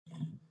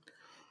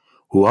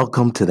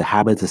Welcome to the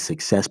Habits of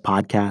Success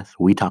podcast.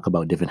 We talk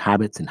about different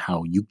habits and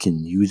how you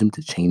can use them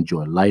to change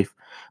your life.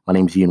 My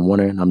name is Ian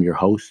Warner, and I'm your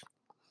host.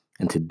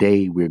 And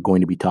today we're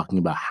going to be talking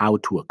about how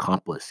to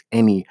accomplish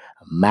any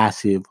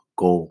massive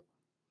goal.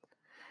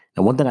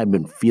 And one thing I've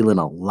been feeling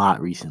a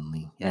lot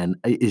recently, and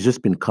it's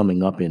just been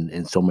coming up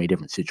in so many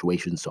different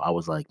situations. So I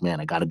was like, man,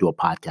 I got to do a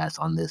podcast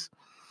on this.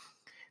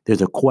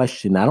 There's a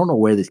question. I don't know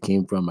where this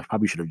came from. I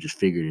probably should have just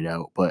figured it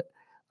out, but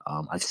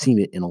I've seen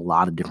it in a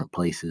lot of different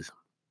places.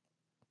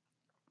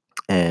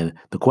 And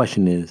the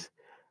question is,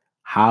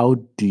 how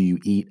do you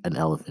eat an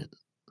elephant?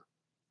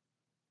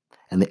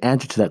 And the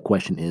answer to that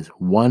question is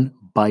one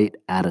bite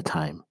at a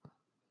time.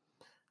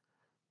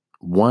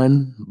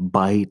 One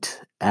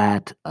bite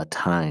at a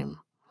time.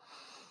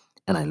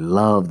 And I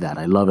love that.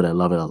 I love it. I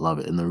love it. I love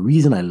it. And the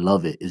reason I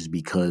love it is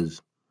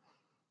because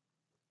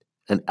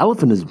an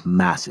elephant is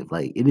massive.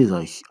 Like it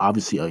is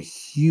obviously a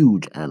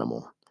huge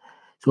animal.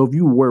 So if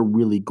you were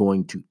really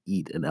going to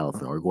eat an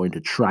elephant or going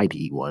to try to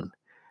eat one,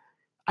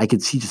 I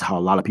could see just how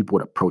a lot of people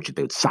would approach it.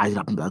 They would size it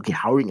up and be like, okay,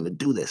 how are we going to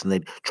do this? And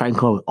they'd try and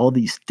come up with all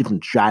these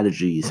different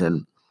strategies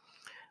and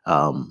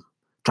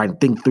try and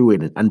think through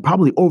it and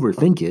probably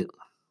overthink it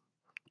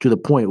to the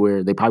point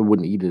where they probably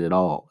wouldn't eat it at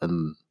all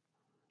and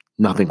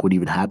nothing would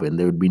even happen.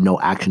 There would be no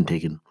action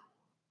taken.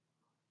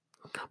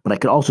 But I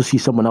could also see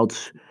someone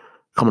else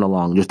coming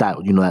along, just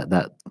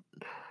that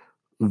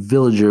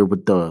villager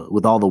with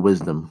all the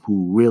wisdom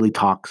who really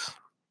talks,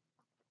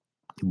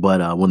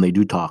 but when they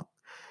do talk,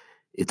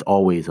 it's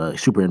always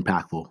super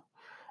impactful.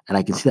 And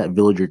I can see that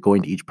villager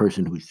going to each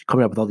person who's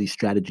coming up with all these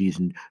strategies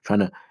and trying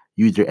to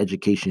use their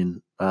education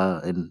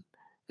and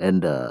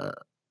try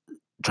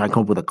and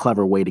come up with a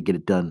clever way to get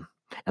it done.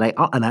 And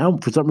I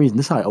for some reason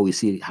this is how I always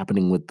see it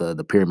happening with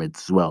the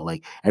pyramids as well.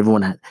 Like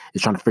everyone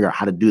is trying to figure out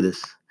how to do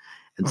this,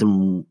 and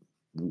some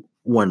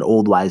one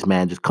old wise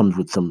man just comes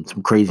with some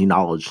crazy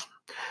knowledge.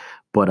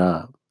 But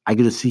I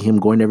could just see him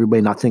going to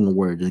everybody, not saying a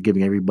word, just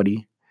giving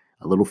everybody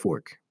a little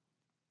fork.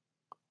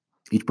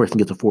 Each person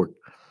gets a fork,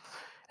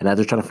 and as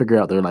they're trying to figure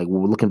out, they're like, well,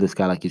 we're looking at this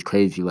guy like he's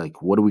crazy.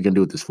 Like, what are we gonna do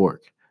with this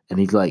fork? And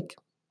he's like,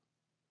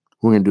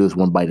 we're gonna do this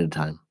one bite at a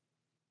time.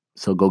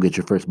 So go get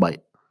your first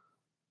bite.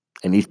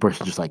 And each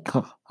person's just like,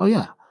 huh, oh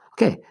yeah,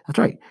 okay, that's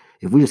right.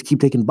 If we just keep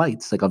taking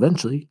bites, like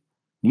eventually,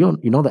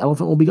 the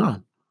elephant will be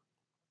gone.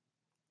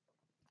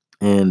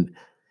 And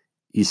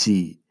you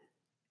see,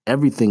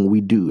 everything we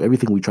do,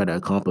 everything we try to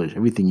accomplish,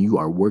 everything you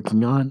are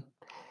working on,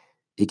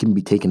 it can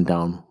be taken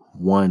down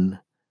one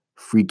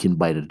freaking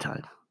bite at a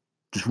time.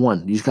 Just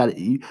one. You got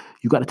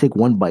to take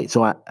one bite.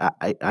 So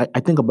I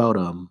think about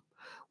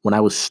when I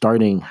was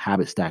starting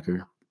Habit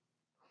Stacker.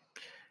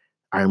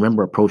 I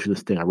remember approaching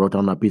this thing. I wrote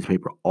down on a piece of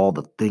paper all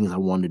the things I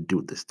wanted to do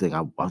with this thing.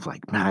 I was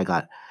like, man, I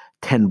got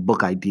 10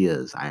 book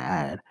ideas. I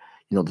had,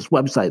 this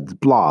website, this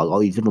blog, all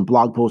these different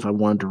blog posts I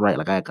wanted to write.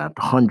 Like I got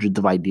hundreds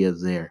of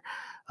ideas there.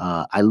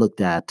 I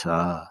looked at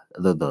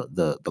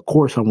the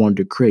course I wanted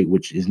to create,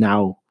 which is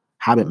now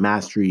Habit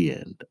Mastery,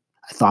 and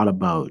I thought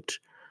about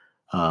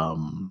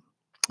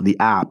the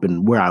app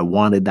and where I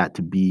wanted that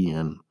to be.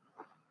 And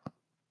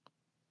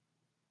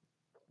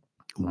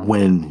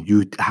when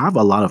you have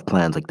a lot of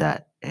plans like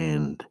that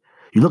and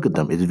you look at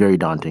them, it's very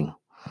daunting.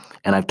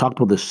 And I've talked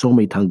about this so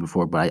many times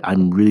before, but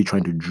I'm really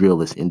trying to drill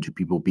this into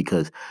people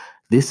because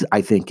this,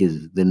 I think,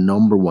 is the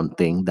number one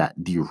thing that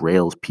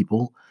derails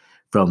people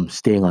from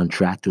staying on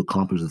track to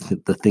accomplish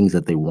the things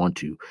that they want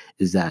to,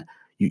 is that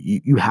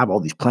you have all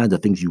these plans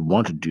of things you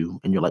want to do,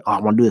 and you're like, oh, I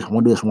want to do this, I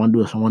want to do this, I want to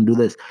do this, I want to do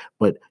this.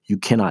 But you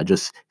cannot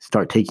just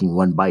start taking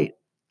one bite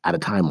at a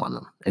time on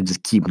them and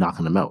just keep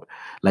knocking them out.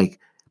 Like,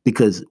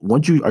 because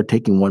once you are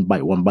taking one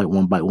bite, one bite,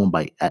 one bite, one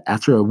bite,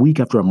 after a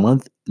week, after a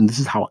month, and this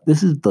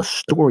is the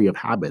story of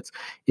habits.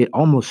 It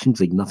almost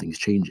seems like nothing's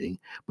changing.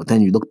 But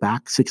then you look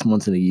back 6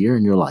 months in a year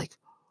and you're like,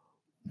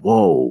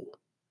 whoa,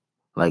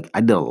 like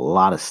I did a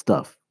lot of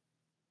stuff.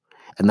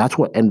 And that's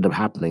what ended up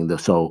happening.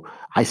 So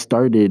I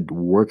started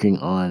working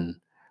on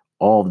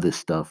all of this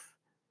stuff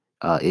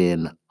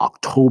in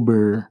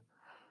October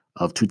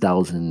of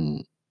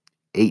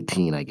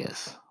 2018, I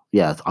guess.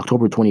 Yeah, it's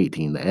October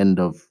 2018, the end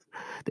of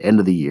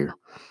the year.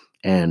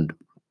 And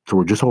so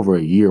we're just over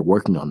a year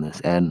working on this.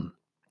 And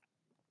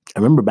I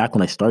remember back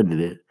when I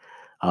started it,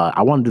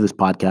 I wanted to do this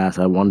podcast.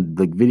 I wanted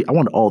the video. I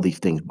wanted all these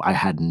things, but I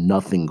had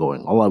nothing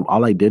going.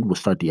 All I did was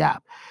start the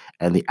app,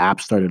 and the app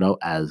started out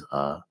as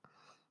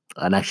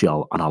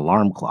an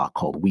alarm clock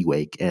called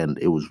WeWake, and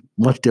it was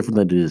much different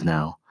than it is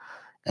now.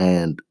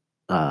 And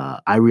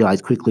I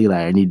realized quickly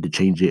that I needed to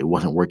change it. It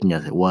wasn't working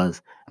as it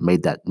was. I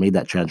made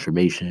that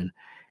transformation,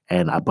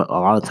 but a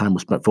lot of time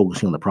was spent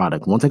focusing on the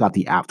product. Once I got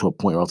the app to a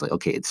point where I was like,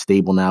 okay, it's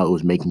stable now. It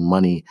was making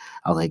money.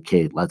 I was like,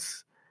 okay,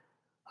 let's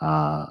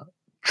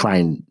try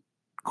and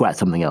go at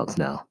something else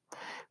now.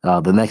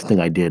 The next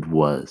thing I did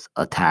was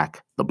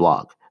attack the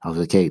blog. I was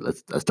like, okay,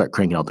 let's start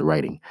cranking out the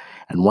writing.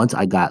 And once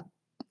I got,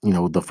 the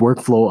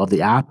workflow of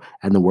the app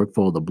and the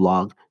workflow of the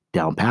blog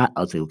down pat,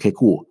 I was like, okay,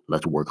 cool,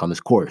 let's work on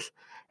this course.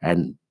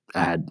 And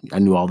I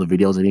knew all the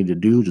videos I needed to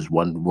do, just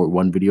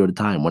one video at a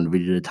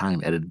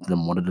time, edited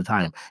them one at a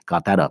time,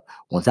 got that up.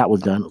 Once that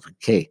was done, I was like,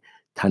 okay,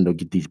 time to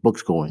get these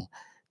books going.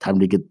 Time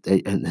to get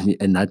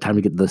and now time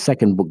to get the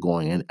second book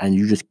going, and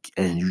you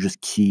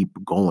just keep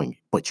going,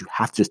 but you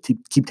have to just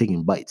keep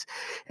taking bites.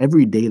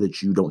 Every day that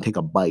you don't take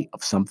a bite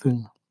of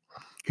something,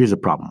 here's a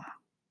problem.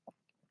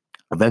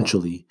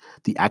 Eventually,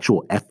 the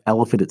actual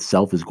elephant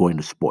itself is going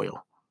to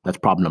spoil. That's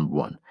problem number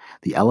one.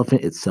 The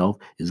elephant itself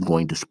is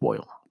going to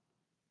spoil.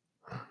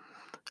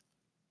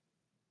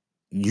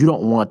 You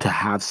don't want to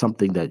have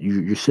something that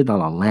you're sitting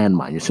on a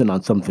landmine. You're sitting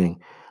on something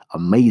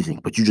amazing,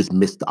 but you just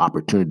missed the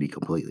opportunity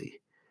completely.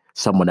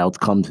 Someone else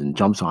comes and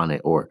jumps on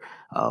it, or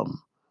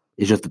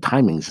it's just the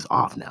timing is just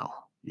off now.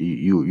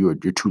 You're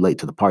too late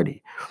to the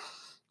party.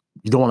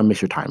 You don't want to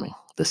miss your timing.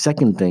 The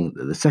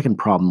second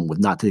problem with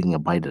not taking a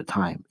bite at a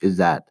time is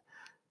that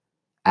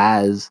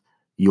as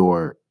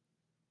you're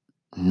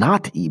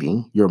not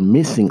eating, you're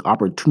missing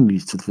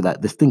opportunities for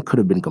that. This thing could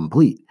have been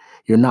complete.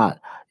 You're not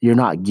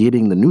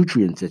getting the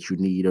nutrients that you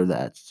need, or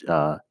that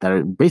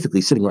are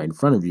basically sitting right in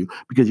front of you,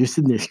 because you're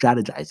sitting there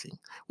strategizing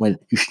when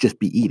you should just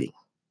be eating.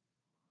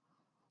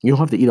 You don't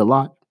have to eat a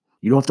lot.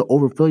 You don't have to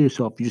overfill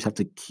yourself. You just have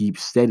to keep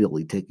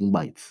steadily taking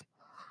bites.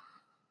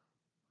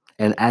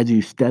 And as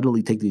you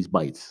steadily take these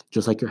bites,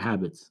 just like your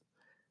habits,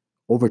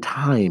 over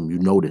time you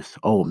notice,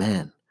 oh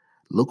man,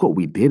 look what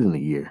we did in a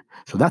year.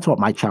 So that's what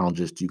my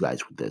challenge is to you guys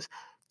with this.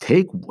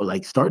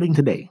 Starting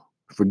today,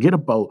 forget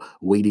about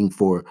waiting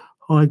for,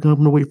 oh, I'm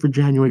going to wait for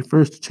January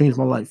 1st to change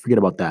my life. Forget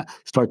about that.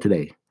 Start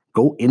today.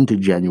 Go into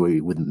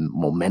January with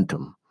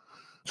momentum,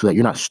 so that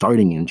you're not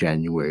starting in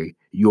January.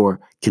 You're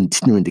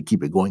continuing to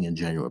keep it going in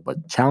January,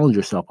 but challenge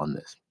yourself on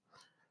this.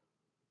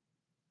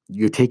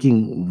 You're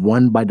taking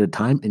one bite at a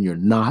time, and you're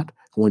not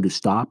going to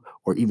stop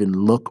or even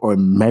look or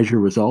measure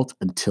results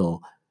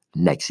until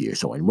next year.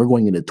 So, and we're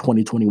going into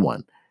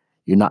 2021.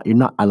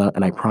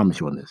 And I promise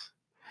you on this.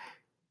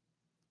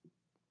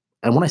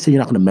 And when I say you're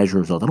not going to measure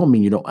results, I don't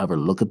mean you don't ever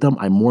look at them.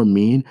 I more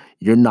mean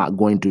you're not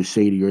going to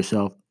say to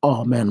yourself,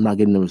 oh man, I'm not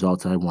getting the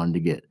results I wanted to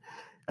get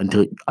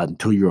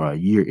until you're a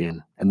year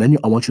in. And then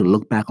I want you to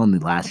look back on the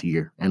last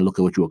year and look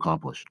at what you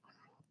accomplished,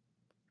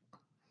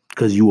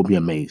 because you will be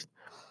amazed.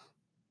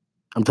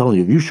 I'm telling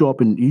you, if you show up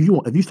and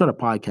if you start a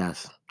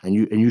podcast and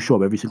you show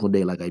up every single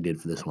day like I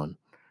did for this one,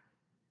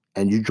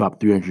 and you drop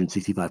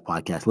 365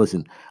 podcasts.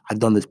 Listen, I've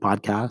done this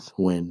podcast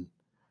when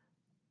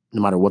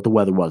no matter what the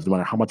weather was, no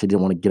matter how much I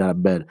didn't want to get out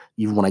of bed,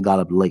 even when I got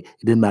up late,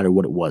 it didn't matter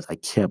what it was. I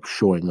kept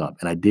showing up,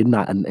 and I did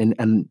not.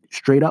 And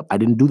straight up, I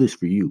didn't do this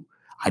for you.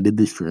 I did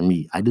this for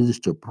me. I did this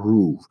to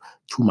prove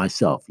to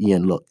myself,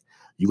 Ian, look,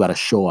 you got to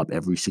show up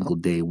every single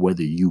day,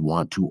 whether you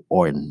want to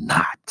or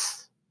not.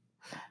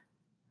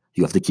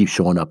 You have to keep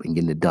showing up and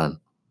getting it done.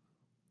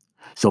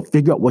 So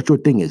figure out what your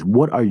thing is.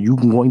 What are you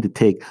going to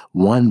take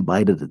one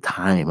bite at a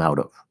time out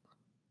of?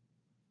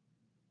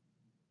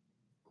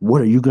 What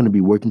are you going to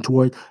be working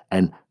towards?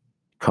 And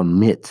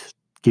commit.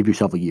 Give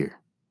yourself a year.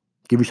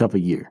 Give yourself a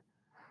year.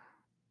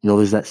 You know,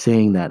 there's that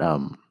saying that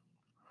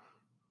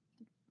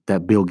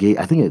that Bill Gates.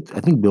 I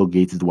think Bill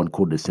Gates is the one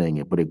quoted as saying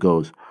it, but it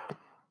goes,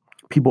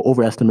 people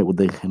overestimate what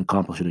they can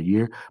accomplish in a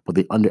year, but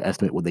they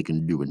underestimate what they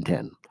can do in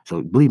 10.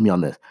 So believe me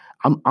on this.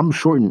 I'm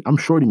shorting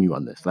you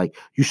on this. Like,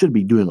 you should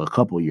be doing a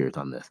couple of years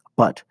on this,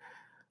 but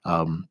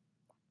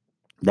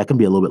that can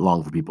be a little bit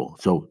long for people.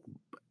 So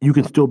you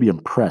can still be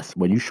impressed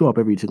when you show up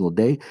every single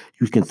day.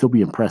 You can still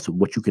be impressed with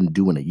what you can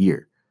do in a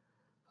year.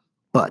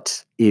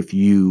 But if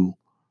you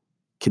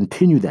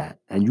continue that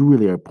and you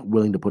really are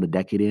willing to put a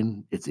decade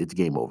in, it's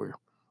game over.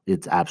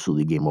 It's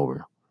absolutely game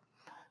over.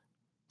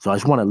 So I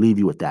just want to leave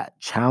you with that.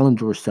 Challenge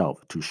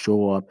yourself to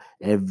show up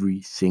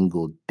every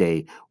single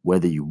day,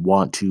 whether you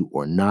want to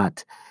or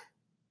not.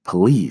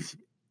 Please,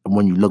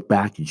 when you look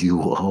back, you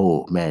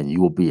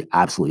will be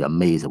absolutely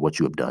amazed at what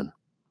you have done.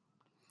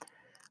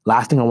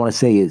 Last thing I want to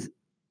say is,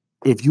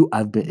 if you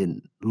have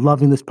been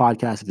loving this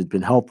podcast, if it's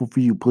been helpful for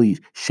you, please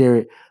share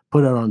it,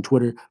 put it on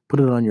Twitter, put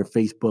it on your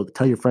Facebook,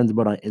 tell your friends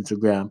about it on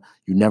Instagram.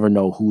 You never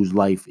know whose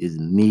life is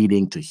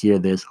needing to hear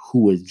this,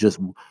 who is just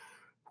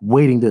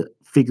waiting to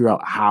figure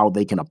out how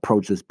they can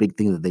approach this big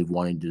thing that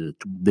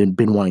they've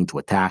been wanting to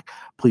attack.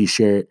 Please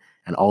share it,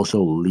 and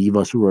also leave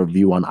us a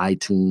review on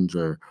iTunes,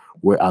 or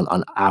we're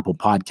on Apple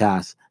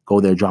Podcasts.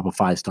 Go there, drop a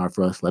 5-star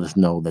for us. Let us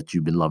know that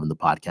you've been loving the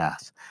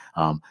podcast.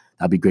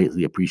 That'd be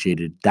greatly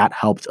appreciated. That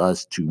helps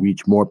us to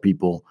reach more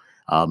people,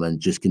 and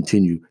just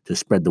continue to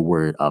spread the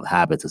word of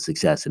habits of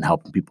success and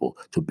helping people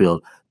to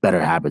build better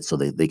habits so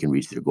they can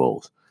reach their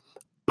goals.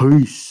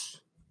 Peace.